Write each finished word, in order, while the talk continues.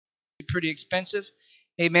pretty expensive.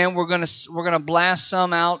 Amen. We're gonna blast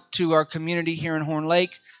some out to our community here in Horn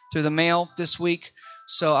Lake through the mail this week.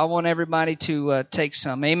 So I want everybody to take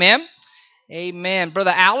some. Amen. Amen.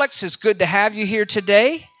 Brother Alex, it's good to have you here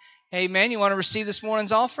today. Amen. You want to receive this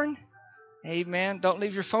morning's offering? Amen. Don't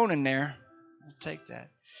leave your phone in there. We'll take that.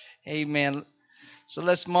 Amen. So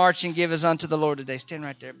let's march and give as unto the Lord today. Stand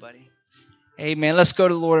right there, buddy. Amen. Let's go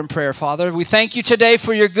to the Lord in prayer. Father, we thank you today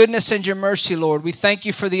for your goodness and your mercy, Lord. We thank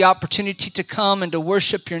you for the opportunity to come and to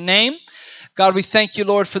worship your name. God, we thank you,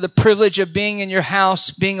 Lord, for the privilege of being in your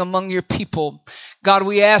house, being among your people. God,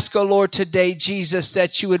 we ask, oh Lord, today, Jesus,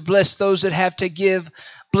 that you would bless those that have to give,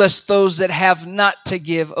 bless those that have not to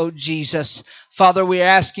give, oh Jesus. Father, we are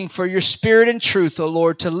asking for your spirit and truth, oh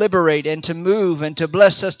Lord, to liberate and to move and to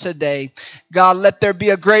bless us today. God, let there be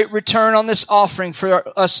a great return on this offering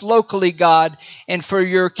for us locally, God, and for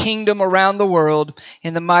your kingdom around the world.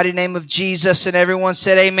 In the mighty name of Jesus, and everyone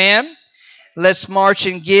said amen. Let's march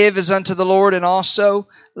and give as unto the Lord, and also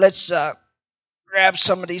let's grab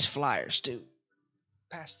some of these flyers too.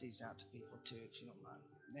 Pass these out to people too, if you don't mind.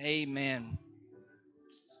 Amen.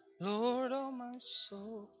 Lord, oh my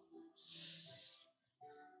soul.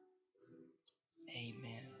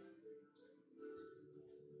 Amen.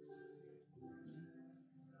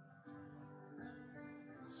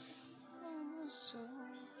 Oh my soul.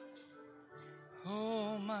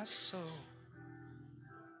 Oh my soul.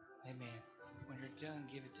 Amen. When you're done,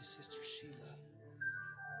 give it to Sister Sheila.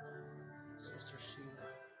 Sister Sheila.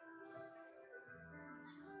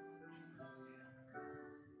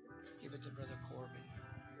 Give it to Brother Corbin.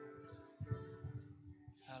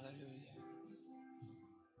 Hallelujah.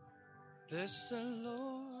 Bless the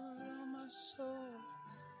Lord, oh my soul.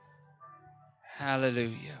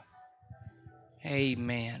 Hallelujah.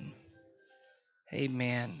 Amen.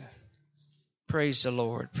 Amen. Praise the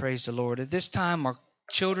Lord. Praise the Lord. At this time, our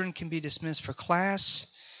children can be dismissed for class.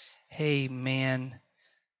 Amen.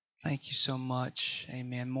 Thank you so much.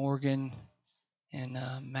 Amen. Morgan and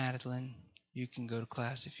Madeline, you can go to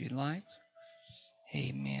class if you'd like.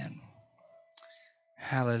 Amen.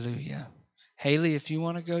 Hallelujah. Haley, if you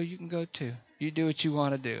want to go, you can go too. You do what you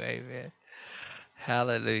want to do. Amen.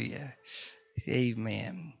 Hallelujah.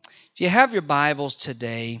 Amen. If you have your Bibles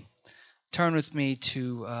today, turn with me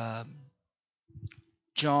to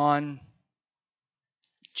John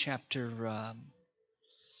chapter.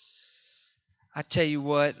 I tell you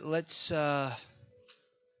what, let's. Brother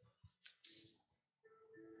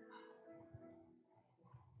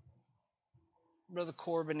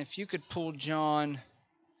Corbin, if you could pull John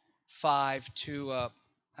 5 to, I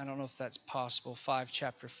don't know if that's possible, 5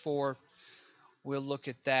 chapter 4. We'll look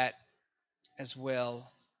at that as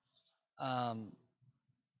well.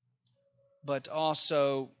 But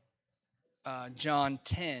also John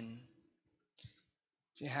 10.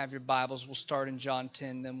 If you have your Bibles, we'll start in John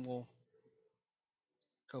 10, then we'll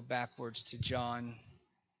go backwards to John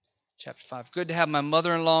chapter 5. Good to have my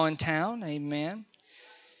mother-in-law in town. Amen.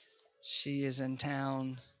 She is in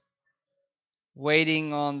town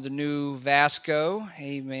waiting on the new Vasco.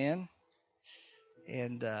 Amen.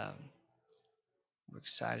 And we're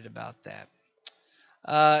excited about that.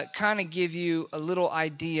 Kind of give you a little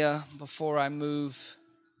idea before I move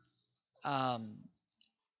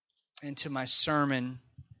into my sermon.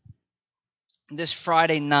 This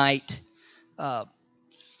Friday night,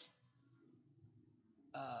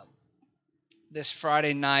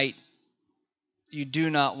 you do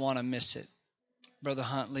not want to miss it. Brother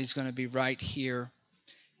Huntley's going to be right here,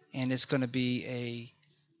 and it's going to be a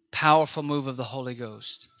powerful move of the Holy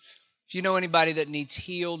Ghost. If you know anybody that needs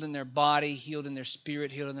healed in their body, healed in their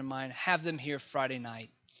spirit, healed in their mind, have them here Friday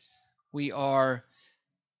night. We are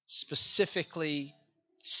specifically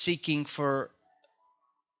seeking for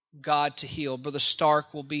God to heal. Brother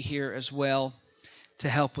Stark will be here as well to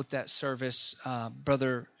help with that service.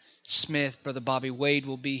 Brother Smith, Brother Bobby Wade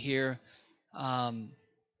will be here. And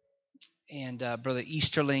Brother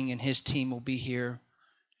Easterling and his team will be here.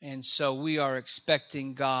 And so we are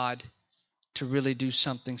expecting God to really do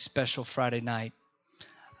something special Friday night.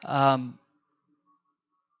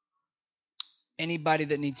 Anybody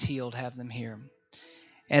that needs healed, have them here.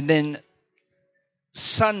 And then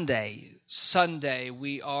Sunday,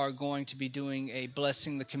 we are going to be doing a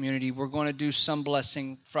blessing the community. We're going to do some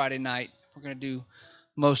blessing Friday night. We're going to do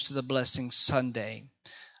most of the blessing Sunday.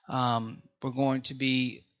 We're going to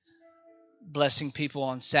be blessing people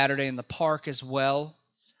on Saturday in the park as well.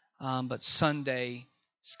 But Sunday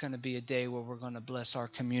is going to be a day where we're going to bless our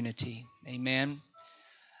community. Amen.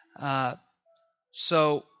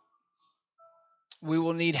 So we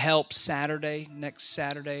will need help next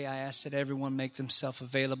Saturday. I ask that everyone make themselves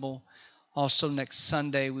available. Also, next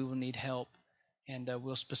Sunday, we will need help, and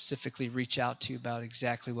we'll specifically reach out to you about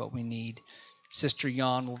exactly what we need. Sister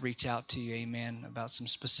Yon will reach out to you, amen, about some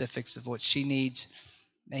specifics of what she needs,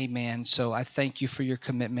 amen. So I thank you for your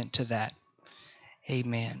commitment to that,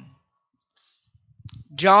 amen.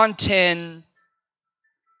 John 10,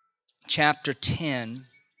 chapter 10.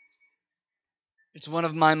 It's one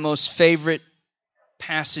of my most favorite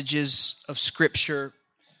passages of Scripture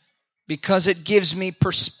because it gives me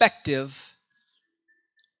perspective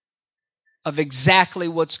of exactly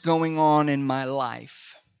what's going on in my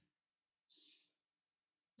life.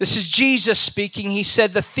 This is Jesus speaking. He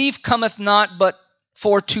said, "The thief cometh not but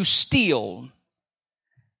for to steal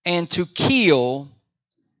and to kill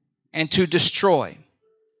and to destroy.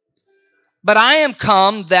 But I am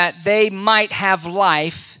come that they might have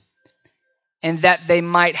life and that they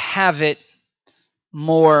might have it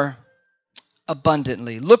more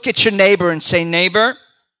abundantly." Look at your neighbor and say, "Neighbor,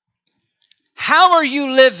 how are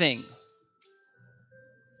you living?"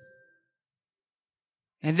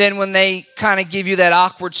 And then when they kind of give you that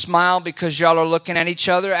awkward smile because y'all are looking at each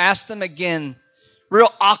other, ask them again,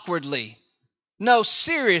 real awkwardly, "No,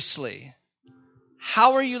 seriously,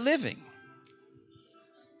 how are you living?"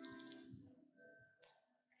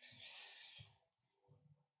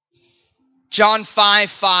 John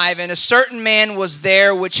 5:5, "And a certain man was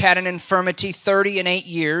there which had an infirmity 38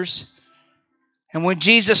 years. And when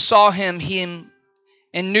Jesus saw him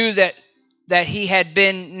and knew that he had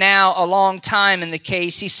been now a long time in the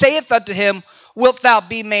case, he saith unto him, Wilt thou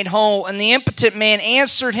be made whole? And the impotent man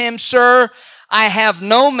answered him, Sir, I have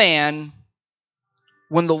no man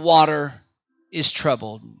when the water is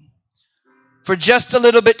troubled." For just a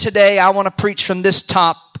little bit today, I want to preach from this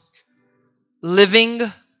topic,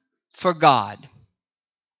 living for God.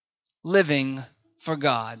 Living for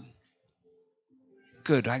God.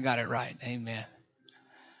 Good, I got it right. Amen.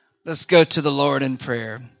 Let's go to the Lord in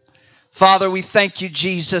prayer. Father, we thank you,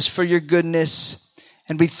 Jesus, for your goodness,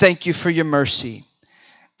 and we thank you for your mercy.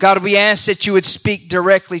 God, we ask that you would speak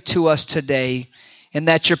directly to us today, and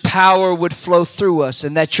that your power would flow through us,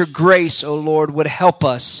 and that your grace, O Lord, would help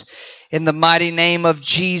us. In the mighty name of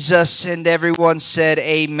Jesus, and everyone said,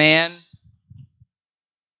 amen. I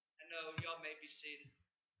know, y'all may be seated.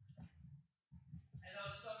 I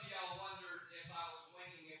know some of y'all wondered if I was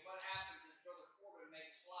winging it. What happens is Brother Corbin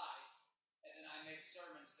makes slides, and then I make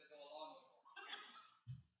sermons that go along with them.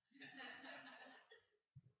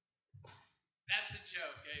 That's a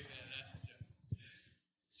joke, amen. That's a joke.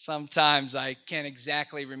 Sometimes I can't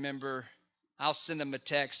exactly remember. I'll send them a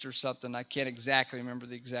text or something. I can't exactly remember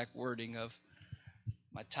the exact wording of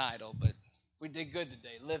my title, but we did good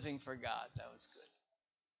today. Living for God. That was good.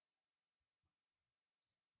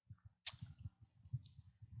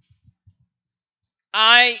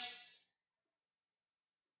 I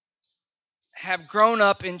have grown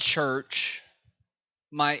up in church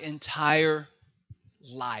my entire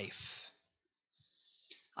life.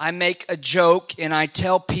 I make a joke and I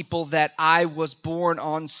tell people that I was born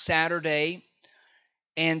on Saturday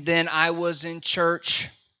and then I was in church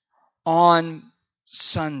on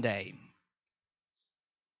Sunday.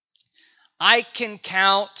 I can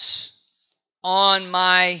count on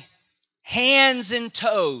my hands and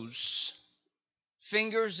toes,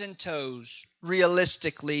 fingers and toes,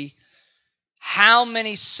 realistically, how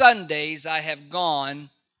many Sundays I have gone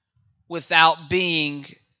without being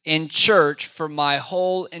in church for my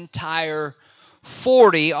whole entire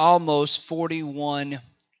 40, almost 41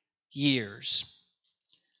 years.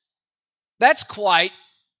 That's quite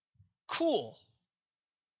cool.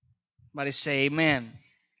 Somebody say amen.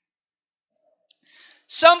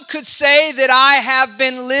 Some could say that I have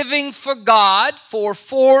been living for God for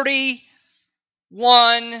 41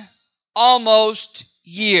 almost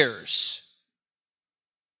years.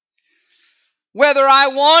 Whether I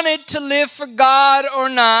wanted to live for God or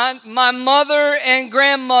not, my mother and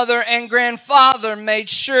grandmother and grandfather made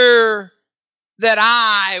sure that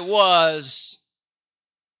I was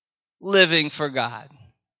living for God.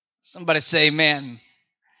 Somebody say amen.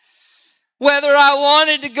 Whether I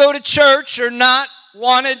wanted to go to church or not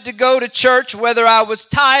wanted to go to church, whether I was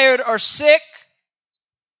tired or sick,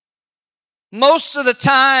 most of the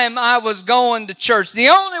time I was going to church. The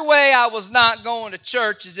only way I was not going to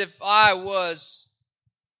church is if I was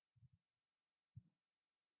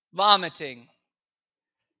vomiting.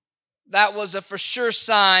 That was a for sure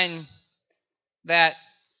sign that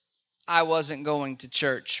I wasn't going to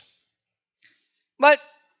church. But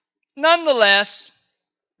nonetheless,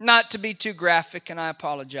 not to be too graphic, and I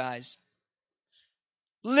apologize,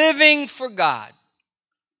 living for God.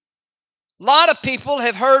 A lot of people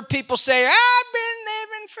have heard people say, I've been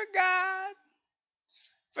living for God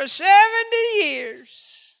for 70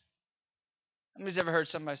 years. Who's ever heard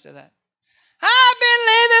somebody say that? I've been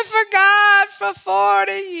living for God for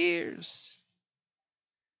 40 years.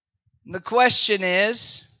 The question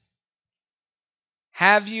is,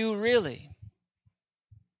 have you really?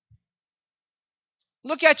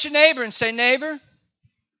 Look at your neighbor and say, neighbor,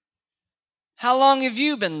 how long have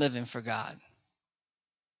you been living for God?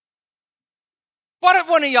 What if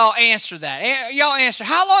one of y'all answer that? Y'all answer,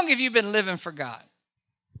 how long have you been living for God?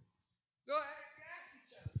 Go ahead and ask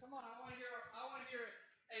each other. Come on, I want to hear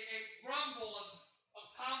a grumble of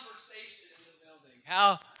conversation in the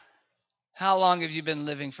building. How long have you been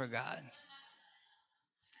living for God?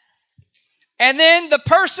 And then the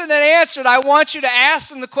person that answered, I want you to ask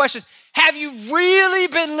them the question, have you really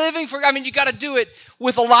been living for God? I mean, you got to do it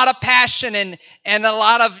with a lot of passion and a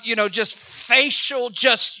lot of, just facial,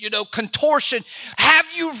 contortion. Have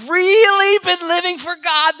you really been living for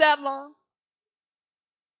God that long?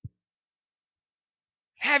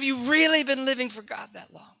 Have you really been living for God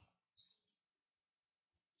that long?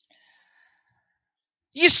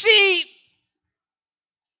 You see,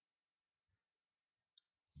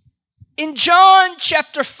 in John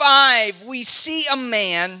chapter 5, we see a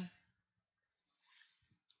man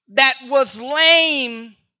that was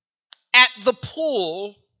lame at the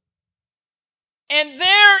pool, and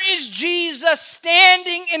there is Jesus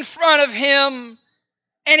standing in front of him,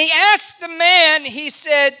 and he asked the man, he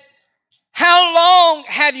said, how long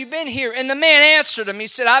have you been here? And the man answered him, he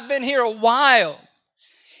said, I've been here a while.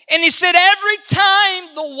 And he said, every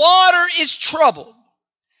time the water is troubled,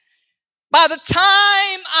 by the time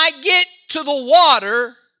I get to the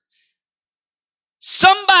water,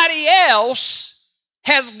 somebody else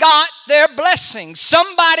has got their blessing.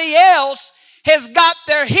 Somebody else has got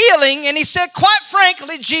their healing. And he said, quite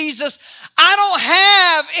frankly, Jesus, I don't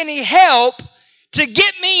have any help to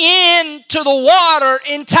get me into the water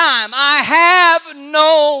in time. I have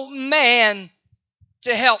no man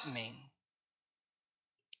to help me.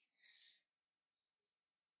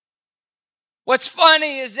 What's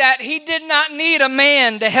funny is that he did not need a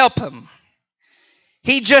man to help him.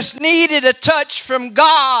 He just needed a touch from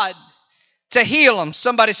God to heal him.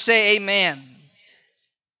 Somebody say amen.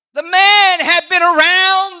 The man had been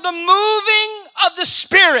around the moving of the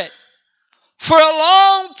Spirit for a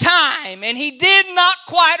long time, and he did not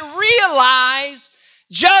quite realize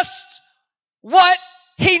just what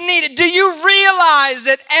he needed. Do you realize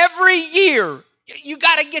that every year, you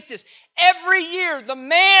got to get this, every year the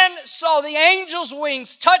man saw the angel's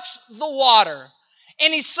wings touch the water,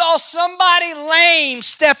 and he saw somebody lame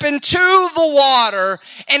step into the water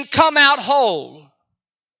and come out whole.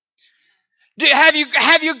 Have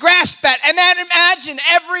you grasped that? And then imagine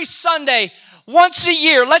every Sunday, once a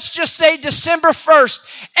year, let's just say December 1st,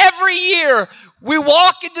 every year we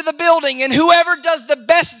walk into the building and whoever does the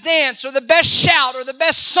best dance or the best shout or the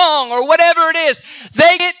best song or whatever it is,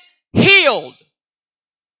 they get healed.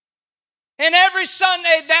 And every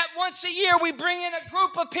Sunday, that once a year, we bring in a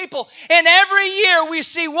group of people. And every year, we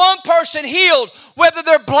see one person healed, whether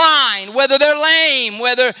they're blind, whether they're lame,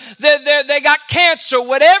 whether they got cancer,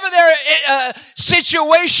 whatever their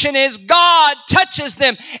situation is, God touches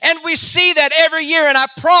them. And we see that every year. And I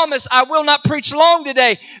promise I will not preach long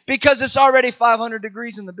today because it's already 500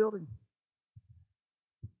 degrees in the building.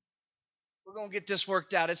 We're going to get this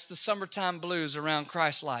worked out. It's the summertime blues around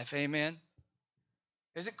Christ's life. Amen.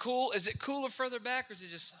 Is it cool? Is it cooler further back, or is it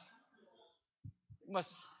just?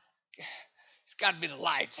 It's got to be the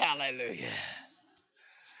lights. Hallelujah.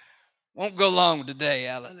 Won't go long today.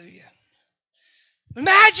 Hallelujah.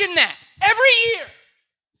 Imagine that. Every year,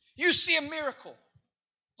 you see a miracle.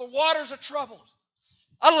 The waters are troubled.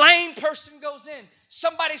 A lame person goes in.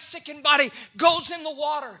 Somebody's sickened body goes in the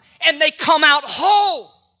water, and they come out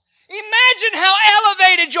whole. Imagine how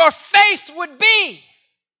elevated your faith would be.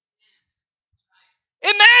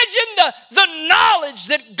 Imagine the knowledge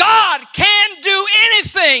that God can do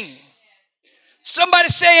anything. Somebody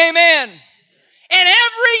say amen. And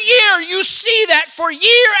every year you see that for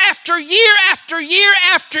year after year after year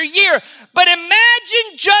after year. But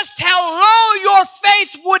imagine just how low your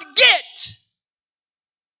faith would get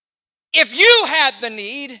if you had the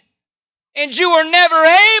need and you were never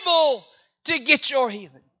able to get your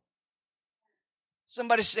healing.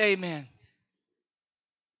 Somebody say amen.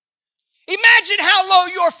 Imagine how low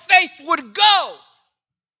your faith would go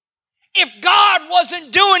if God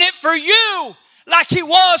wasn't doing it for you like He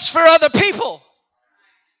was for other people.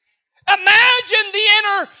 Imagine the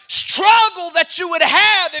inner struggle that you would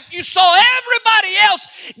have if you saw everybody else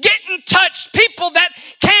getting touched, people that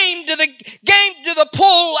came to the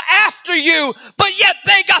pool after you, but yet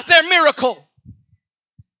they got their miracle.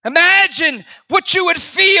 Imagine what you would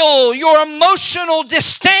feel. Your emotional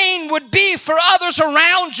disdain would be for others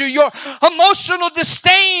around you. Your emotional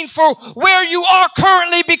disdain for where you are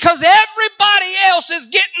currently, because everybody else is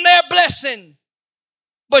getting their blessing,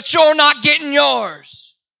 but you're not getting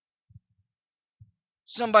yours.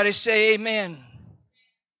 Somebody say amen.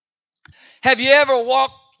 Have you ever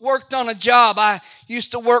worked on a job? I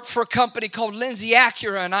used to work for a company called Lindsay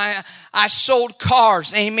Acura, and I sold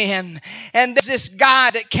cars, amen. And there's this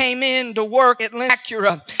guy that came in to work at Lindsay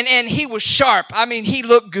Acura, and he was sharp. I mean, he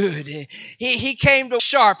looked good. He came to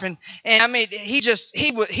sharp, and I mean,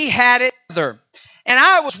 he had it there. And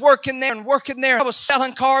I was working there. I was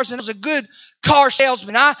selling cars, and it was a good car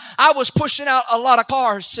salesman. I was pushing out a lot of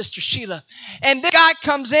cars, Sister Sheila. And this guy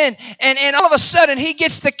comes in, and all of a sudden, he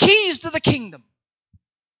gets the keys to the kingdom.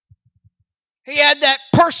 He had that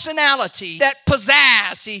personality, that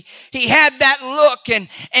pizzazz. He had that look, and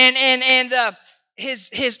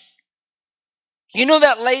his. You know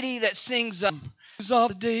that lady that sings all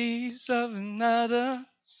the days of another.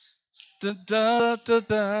 Da, da, da,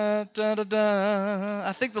 da, da, da, da.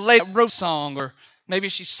 I think the lady wrote a song, or maybe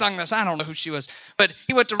she sung this. I don't know who she was, but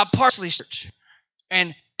he went to Rob Parsley's church,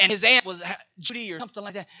 and his aunt was Judy or something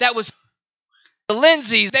like that. That was. The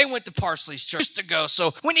Lindsays, they went to Parsley's church to go.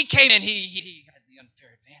 So when he came in, he had the unfair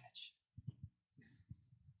advantage.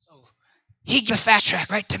 So he got a fast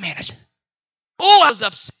track right to manager. Oh, I was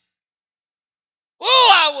upset.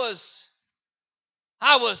 Oh,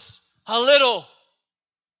 I was a little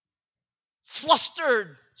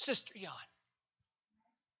flustered, Sister Yon.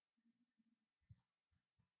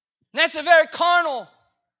 And that's a very carnal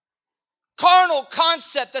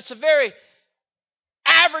concept. That's a very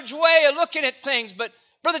average way of looking at things. But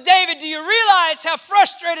Brother David, do you realize how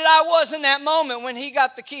frustrated I was in that moment when he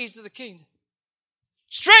got the keys to the kingdom?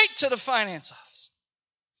 Straight to the finance office.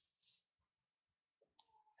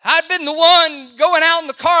 I'd been the one going out in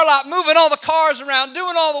the car lot, moving all the cars around,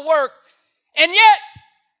 doing all the work. And yet,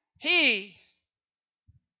 he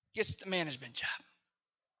gets the management job.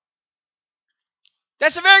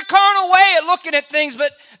 That's a very carnal way of looking at things,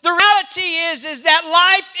 but the reality is that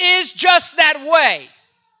life is just that way.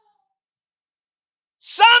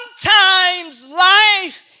 Sometimes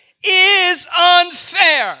life is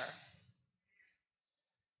unfair.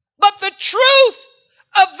 But the truth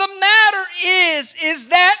of the matter is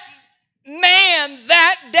that man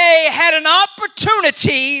that day had an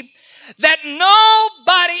opportunity that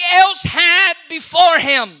nobody else had before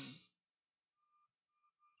him.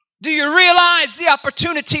 Do you realize the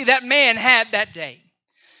opportunity that man had that day?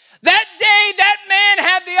 That day, that man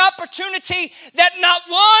had the opportunity that not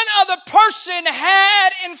one other person had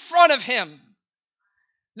in front of him.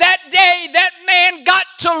 That day, that man got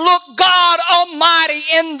to look God Almighty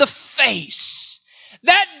in the face.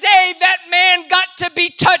 That day, that man got to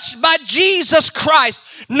be touched by Jesus Christ.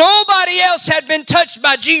 Nobody else had been touched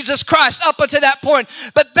by Jesus Christ up until that point.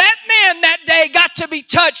 But that man that day got to be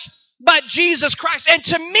touched by Jesus Christ. And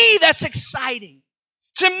to me, that's exciting.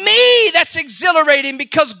 To me, that's exhilarating,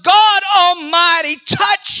 because God Almighty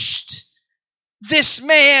touched this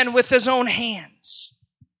man with his own hands.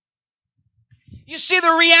 You see,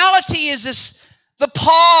 the reality is this: the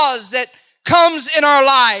pause that comes in our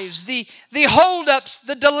lives, the holdups,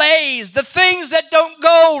 the delays, the things that don't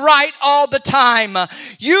go right all the time.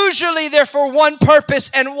 Usually they're for one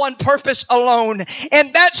purpose and one purpose alone.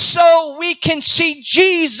 And that's so we can see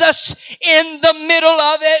Jesus in the middle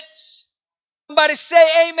of it. Somebody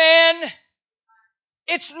say amen.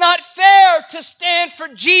 It's not fair to stand for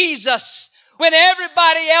Jesus when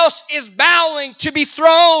everybody else is bowing to be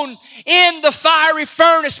thrown in the fiery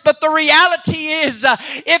furnace. But the reality is,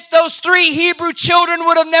 if those 3 Hebrew children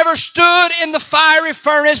would have never stood in the fiery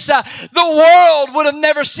furnace, the world would have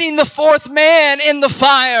never seen the 4th man in the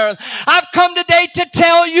fire. I've come today to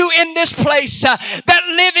tell you in this place that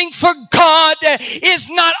living for God is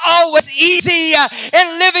not always easy,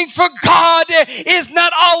 and living for God is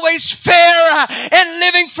not always fair, and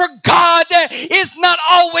living for God is not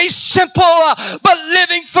always simple. But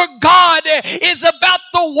living for God is about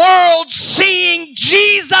the world seeing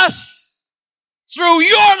Jesus through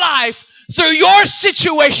your life, through your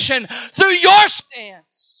situation, through your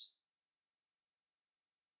stance.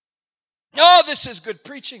 Oh, this is good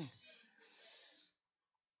preaching.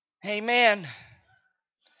 Amen.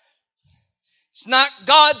 It's not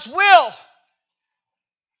God's will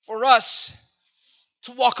for us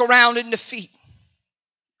to walk around in defeat.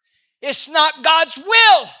 It's not God's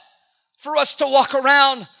will for us to walk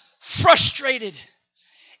around frustrated.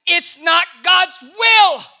 It's not God's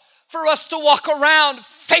will for us to walk around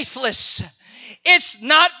faithless. It's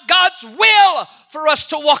not God's will for us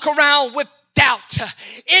to walk around with doubt.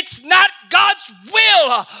 It's not God's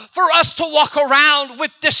will for us to walk around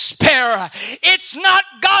with despair. It's not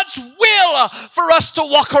God's will for us to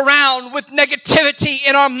walk around with negativity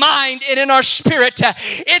in our mind and in our spirit.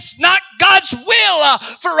 It's not God's will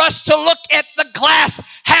for us to look at the glass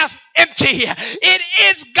half empty. It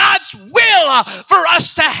is God's will for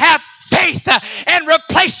us to have faith and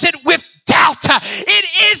replace it with doubt. It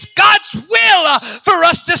is God's will for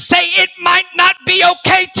us to say it might not be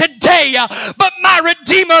okay today, but my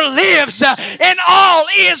Redeemer lives and all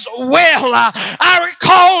is well. I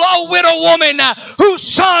recall a widow woman whose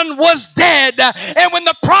son was dead, and when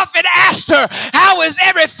the prophet asked her, how is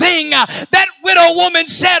everything? That widow woman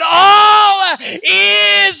said, all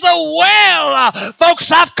is well.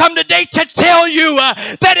 Folks, I've come today to tell you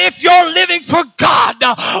that if you're living for God,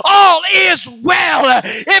 all is well.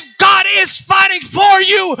 If God is fighting for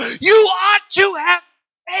you, you ought to have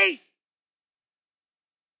faith.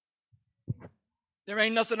 There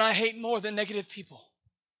ain't nothing I hate more than negative people.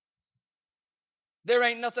 There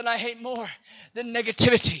ain't nothing I hate more than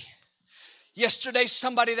negativity. Yesterday,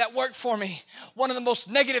 somebody that worked for me, one of the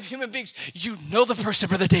most negative human beings, you know the person,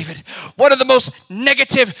 Brother David, one of the most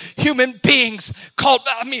negative human beings called,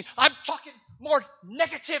 I'm talking more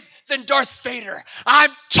negative than Darth Vader.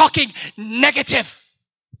 I'm talking negative.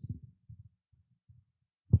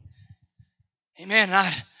 Amen.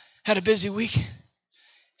 I had a busy week.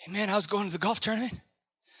 Amen. I was going to the golf tournament.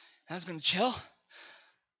 I was going to chill.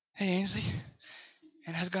 Hey, Ainsley.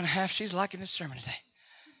 And I was going to have, she's liking this sermon today.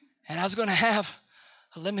 And I was going to have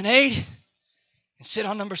a lemonade and sit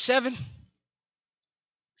on number 7.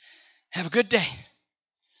 Have a good day.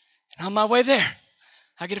 And on my way there,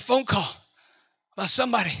 I get a phone call by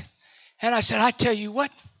somebody. And I said, I tell you what.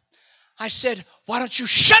 I said, why don't you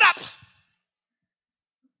shut up?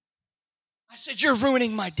 I said, you're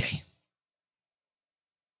ruining my day.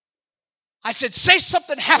 I said, say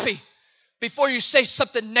something happy before you say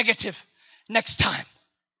something negative next time.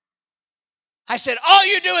 I said, all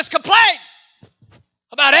you do is complain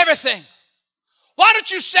about everything. Why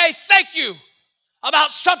don't you say thank you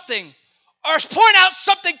about something or point out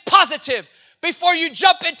something positive before you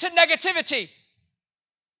jump into negativity?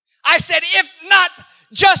 I said, if not,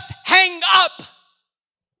 just hang up.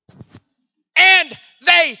 And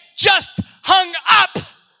they just hung up.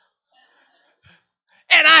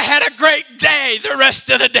 And I had a great day the rest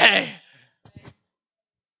of the day.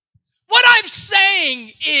 What I'm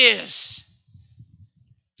saying is,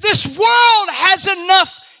 this world has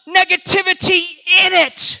enough negativity in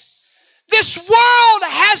it. This world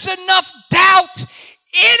has enough doubt in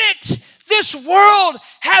it. This world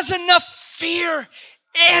has enough fear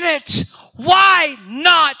in it. Why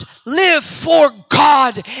not live for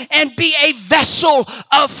God and be a vessel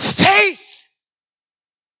of faith?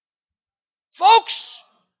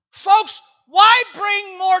 Folks, why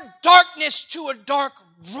bring more darkness to a dark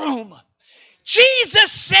room?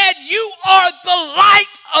 Jesus said, you are the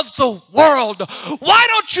light of the world. Why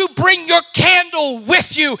don't you bring your candle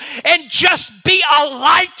with you and just be a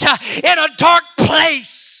light in a dark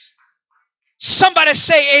place? Somebody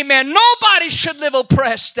say amen. Nobody should live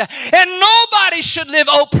oppressed, and nobody should live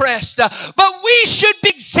oppressed. But we should be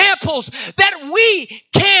examples that we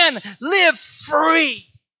can live free.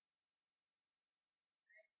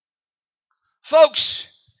 Folks,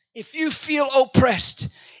 if you feel oppressed,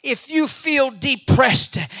 if you feel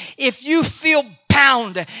depressed, if you feel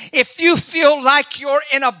bound, if you feel like you're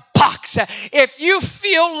in a box, if you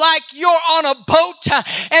feel like you're on a boat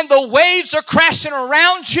and the waves are crashing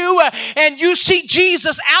around you and you see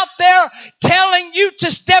Jesus out there telling you to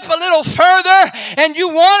step a little further and you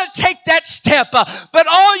want to take that step, but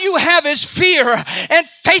all you have is fear and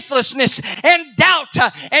faithlessness and doubt,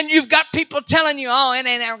 and you've got people telling you, oh, it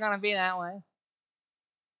ain't ever going to be that way.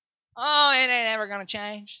 Oh, it ain't ever going to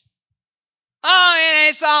change. Oh,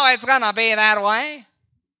 it's always going to be that way.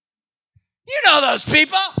 You know those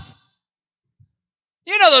people.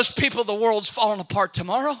 You know those people, the world's falling apart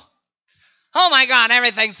tomorrow. Oh my God,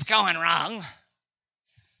 everything's going wrong.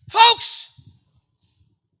 Folks,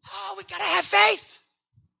 we got to have faith.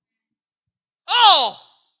 Oh,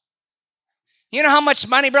 you know how much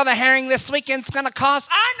money Brother Herring this weekend's going to cost?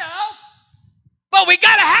 I know. But we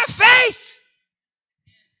got to have faith.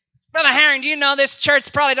 Brother Herring, do you know this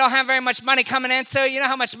church probably don't have very much money coming in, so you know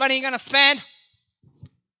how much money you're going to spend?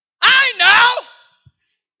 I know,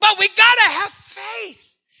 but we got to have faith.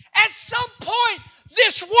 At some point,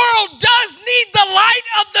 this world does need the light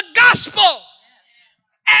of the gospel.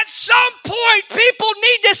 At some point, people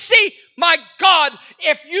need to see, my God,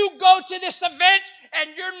 if you go to this event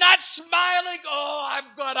and you're not smiling, I'm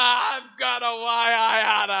gonna, why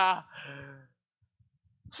I oughta.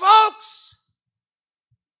 Folks,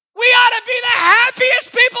 We ought to be the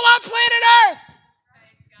happiest people on planet Earth.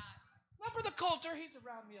 Now, Brother Coulter, he's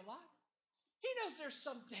around me a lot. He knows there's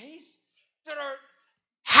some days that are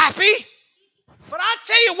happy. But I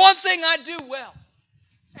tell you one thing I do well.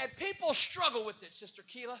 And people struggle with it, Sister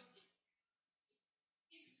Keela.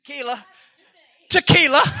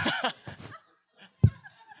 Tequila.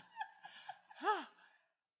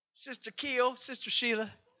 Sister Keel, Sister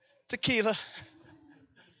Sheila. Tequila.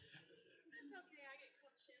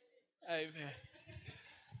 Amen.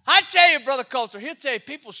 I tell you, Brother Coulter, he'll tell you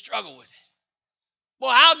people struggle with it.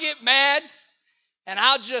 Well, I'll get mad and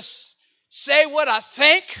I'll just say what I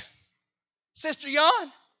think, Sister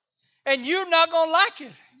Yon, and you're not going to like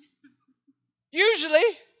it. Usually,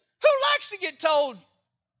 who likes to get told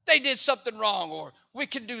they did something wrong or we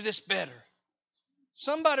can do this better?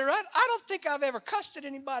 Somebody, right? I don't think I've ever cussed at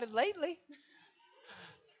anybody lately.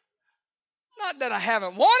 Not that I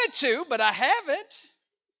haven't wanted to, but I haven't.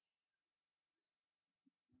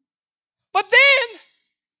 But then,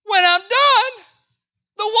 when I'm done,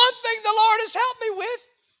 the one thing the Lord has helped me with,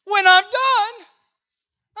 when I'm done,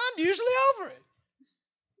 I'm usually over it.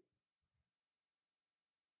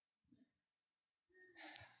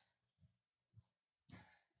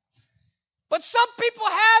 But some people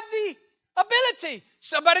have the ability.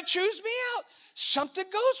 Somebody chews me out. Something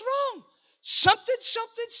goes wrong.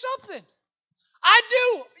 Something. I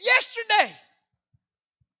do yesterday.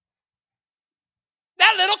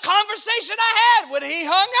 That little conversation I had when he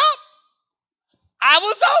hung up, I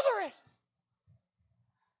was over it.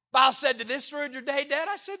 Bob said, did this ruin your day, Dad?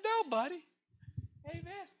 I said, no, buddy.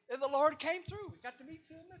 Amen. And the Lord came through. We got to meet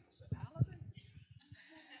Phil Mickelson. Hallelujah.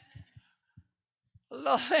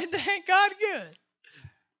 Lord, ain't God good?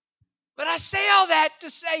 But I say all that to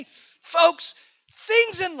say, folks,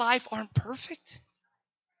 things in life aren't perfect.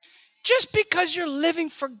 Just because you're living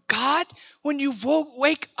for God when you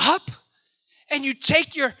wake up and you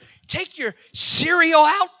take your cereal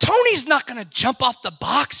out, Tony's not going to jump off the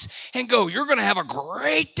box and go, you're going to have a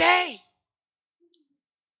great day.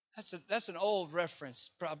 That's an old reference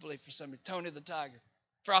probably for somebody. Tony the Tiger,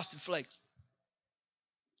 Frosted Flakes.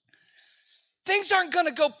 Things aren't going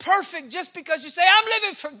to go perfect just because you say, I'm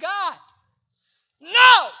living for God.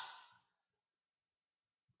 No.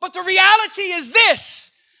 But the reality is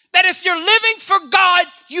this, that if you're living for God,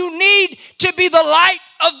 you need to be the light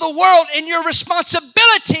of the world, and your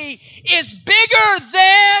responsibility is bigger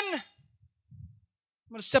than,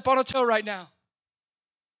 I'm going to step on a toe right now,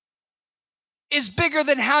 is bigger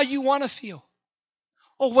than how you want to feel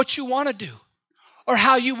or what you want to do or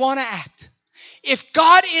how you want to act. If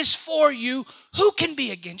God is for you, who can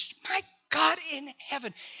be against you? My God in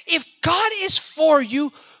heaven. If God is for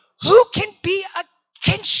you, who can be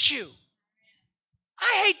against you?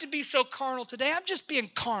 I hate to be so carnal today. I'm just being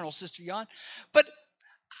carnal, Sister Yon. But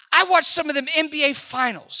I watched some of them NBA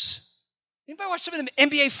finals. Anybody watch some of them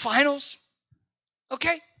NBA finals?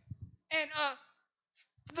 Okay? And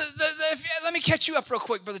let me catch you up real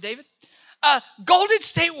quick, Brother David. Golden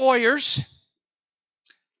State Warriors,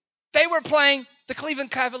 they were playing the Cleveland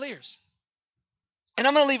Cavaliers. And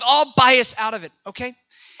I'm going to leave all bias out of it, okay?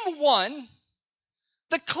 One,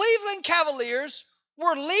 the Cleveland Cavaliers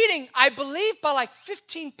were leading, I believe, by like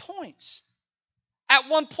 15 points at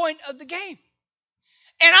one point of the game.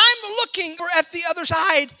 And I'm looking at the other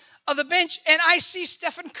side of the bench, and I see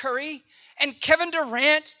Stephen Curry and Kevin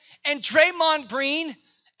Durant and Draymond Green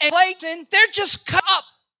and Clayton. They're just cut up.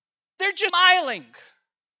 They're just smiling,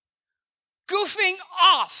 goofing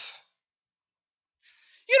off.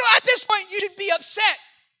 You know, at this point, you should be upset.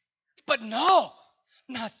 But no,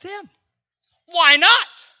 not them. Why not?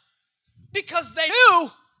 Because they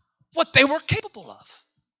knew what they were capable of.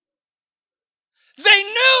 They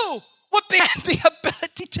knew what they had the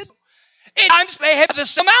ability to do. At times they had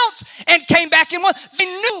the amounts and came back and won. They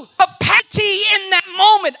knew capacity in that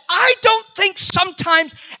moment. I don't think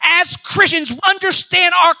sometimes as Christians we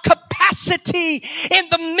understand our capacity in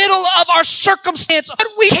the middle of our circumstance. What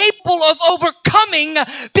are we capable of overcoming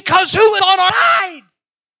because who is on our side?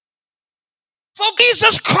 Folks,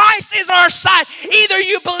 Jesus Christ is on our side. Either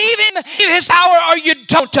you believe in His power or you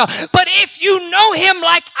don't. But if you know Him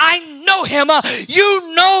like I know Him,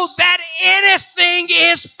 you know that anything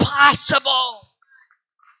is possible.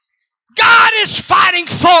 God is fighting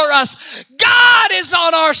for us. God is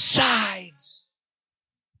on our side.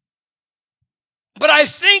 But I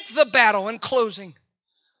think the battle, in closing,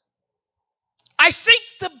 I think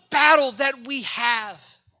the battle that we have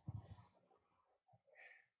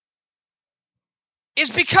is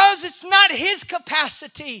because it's not His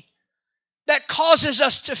capacity that causes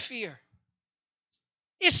us to fear.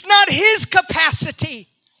 It's not His capacity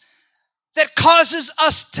that causes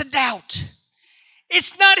us to doubt.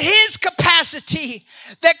 It's not His capacity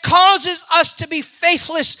that causes us to be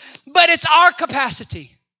faithless, but it's our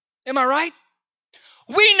capacity. Am I right?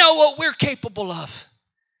 We know what we're capable of,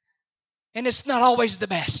 and it's not always the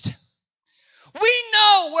best. We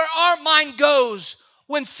know where our mind goes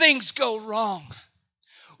when things go wrong.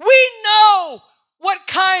 We know what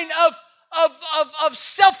kind of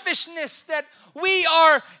selfishness that we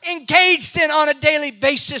are engaged in on a daily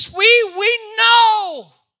basis. We know.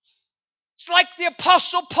 It's like the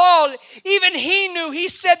Apostle Paul. Even he knew. He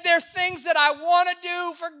said there are things that I want to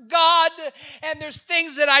do for God, and there's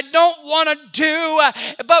things that I don't want to do.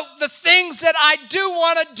 But the things that I do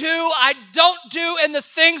want to do, I don't do. And the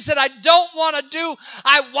things that I don't want to do,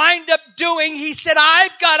 I wind up doing. He said,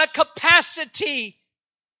 I've got a capacity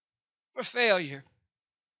for failure.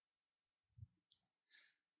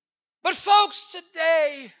 But folks,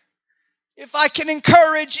 today, if I can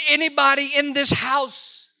encourage anybody in this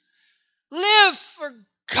house, live for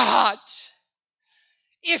God.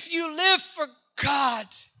 If you live for God,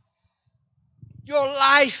 your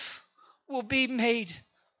life will be made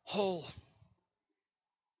whole.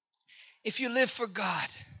 If you live for God,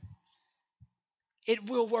 it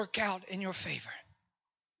will work out in your favor.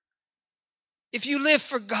 If you live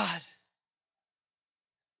for God,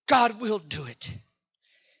 God will do it.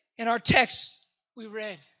 In our text we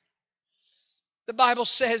read, the Bible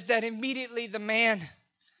says that immediately the man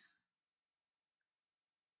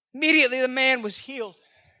was healed.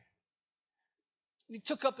 He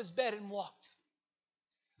took up his bed and walked.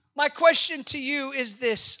 My question to you is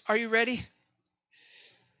this. Are you ready?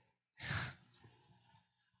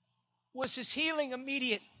 Was his healing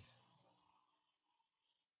immediate?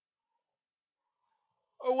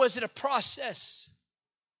 Or was it a process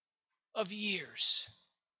of years?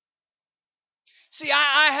 See,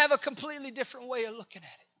 I have a completely different way of looking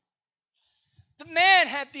at it. The man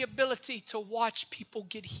had the ability to watch people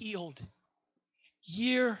get healed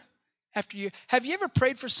year after year. Have you ever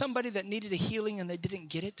prayed for somebody that needed a healing and they didn't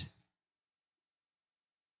get it?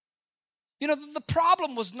 You know, the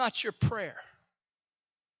problem was not your prayer.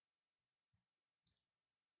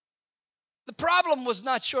 The problem was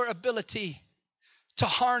not your ability to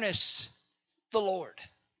harness the Lord. The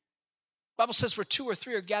Bible says where two or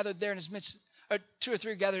three are gathered there in His midst, or two or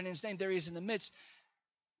three are gathered in His name, there He is in the midst.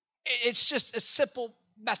 It's just a simple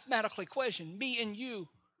mathematical equation. Me and you,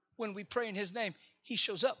 when we pray in His name, He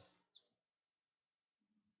shows up.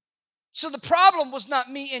 So the problem was not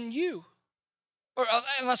me and you, or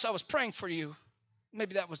unless I was praying for you,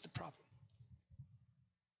 maybe that was the problem.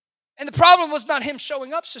 And the problem was not Him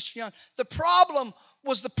showing up, Sister Young. The problem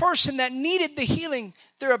was the person that needed the healing,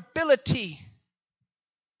 their ability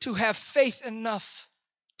to have faith enough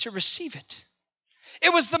to receive it.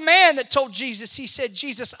 It was the man that told Jesus, he said,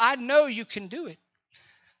 Jesus, I know you can do it,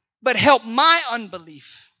 but help my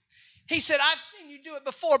unbelief. He said, I've seen you do it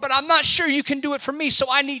before, but I'm not sure you can do it for me, so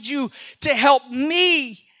I need you to help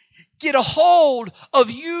me get a hold of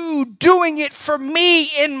you doing it for me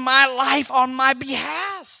in my life on my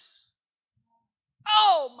behalf.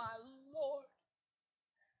 Oh, my Lord.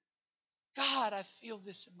 God, I feel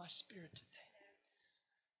this in my spirit today.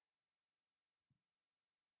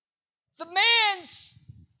 The man's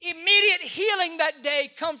immediate healing that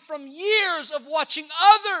day come from years of watching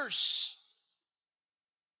others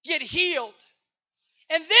get healed.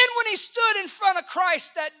 And then when he stood in front of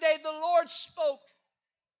Christ that day, the Lord spoke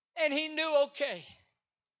and he knew, okay,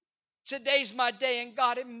 today's my day. And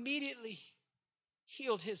God immediately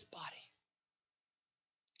healed his body.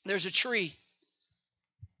 There's a tree.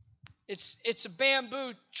 It's a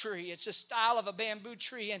bamboo tree. It's a style of a bamboo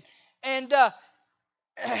tree. And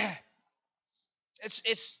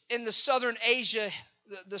it's in the southern Asia,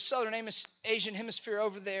 the southern Asian hemisphere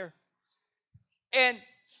over there. And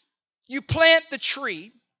you plant the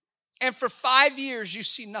tree, and for 5 years you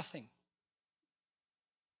see nothing.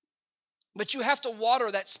 But you have to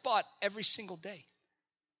water that spot every single day.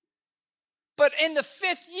 But in the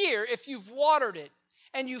 5th year, if you've watered it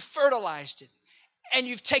and you've fertilized it and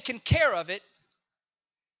you've taken care of it,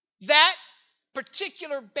 that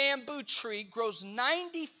particular bamboo tree grows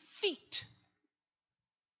 90 feet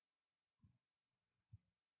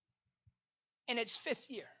in its 5th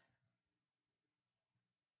year.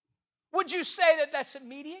 Would you say that that's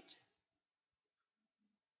immediate?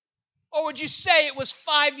 Or would you say it was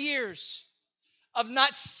 5 years of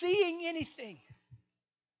not seeing anything,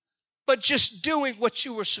 but just doing what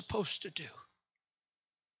you were supposed to do?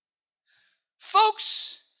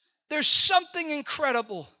 Folks, there's something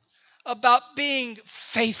incredible about being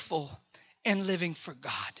faithful and living for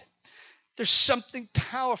God. There's something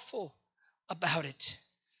powerful about it.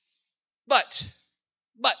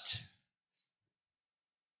 But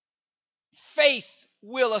faith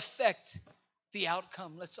will affect the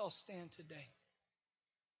outcome. Let's all stand today.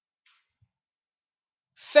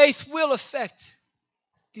 Faith will affect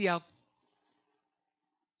the outcome.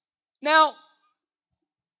 Now,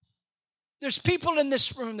 there's people in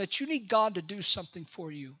this room that you need God to do something for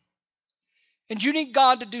you. And you need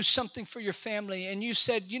God to do something for your family. And you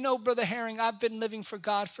said, you know, Brother Herring, I've been living for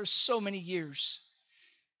God for so many years.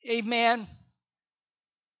 Amen.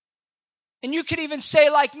 And you could even say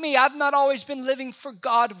like me, I've not always been living for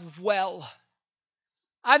God well.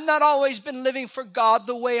 I've not always been living for God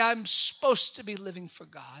the way I'm supposed to be living for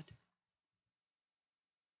God.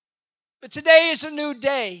 But today is a new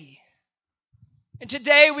day. And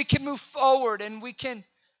today we can move forward and we can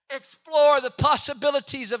explore the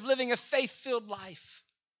possibilities of living a faith-filled life.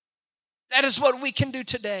 That is what we can do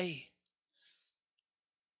today.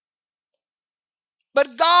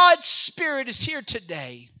 But God's Spirit is here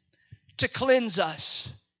today to cleanse us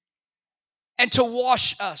and to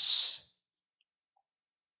wash us.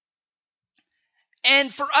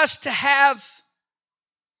 And for us to have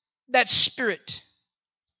that Spirit.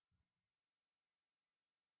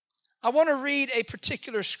 I want to read a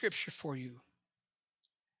particular scripture for you.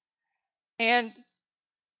 And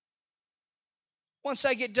once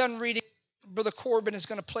I get done reading, Brother Corbin is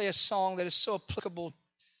going to play a song that is so applicable to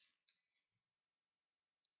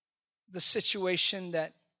the situation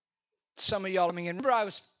that some of y'all are in. Remember, I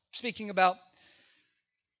was speaking about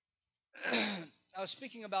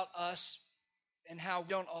us and how we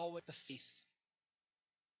don't always have the faith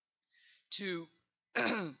to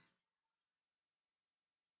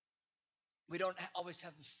we don't always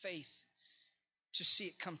have the faith to see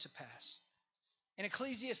it come to pass. In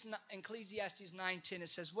Ecclesiastes 9:10 it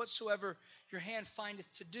says, whatsoever your hand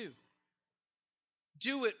findeth to do,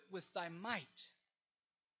 do it with thy might.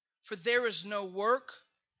 For there is no work,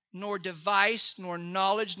 nor device, nor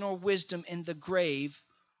knowledge, nor wisdom in the grave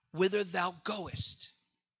whither thou goest.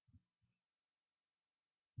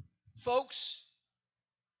 Folks,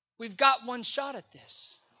 we've got one shot at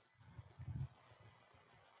this.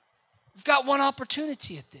 We've got one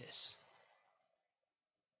opportunity at this.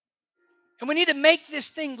 And we need to make this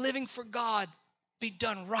thing living for God be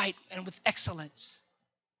done right and with excellence.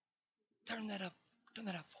 Turn that up for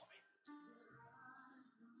me.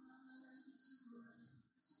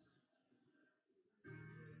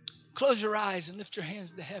 Close your eyes and lift your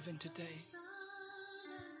hands to heaven today.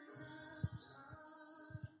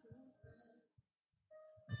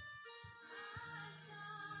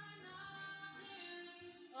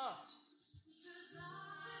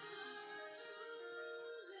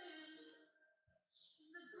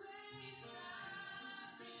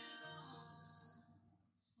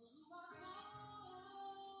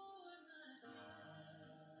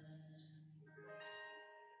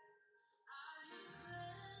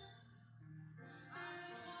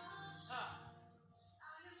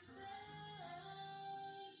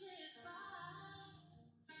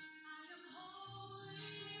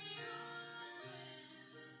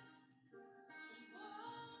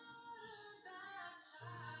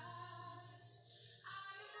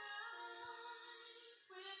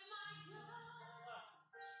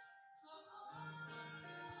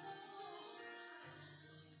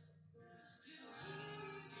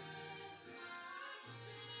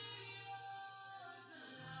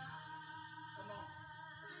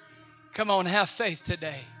 Come on, have faith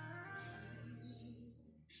today.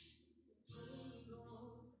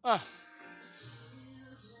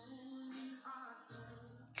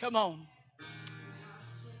 Come on.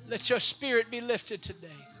 Let your spirit be lifted today.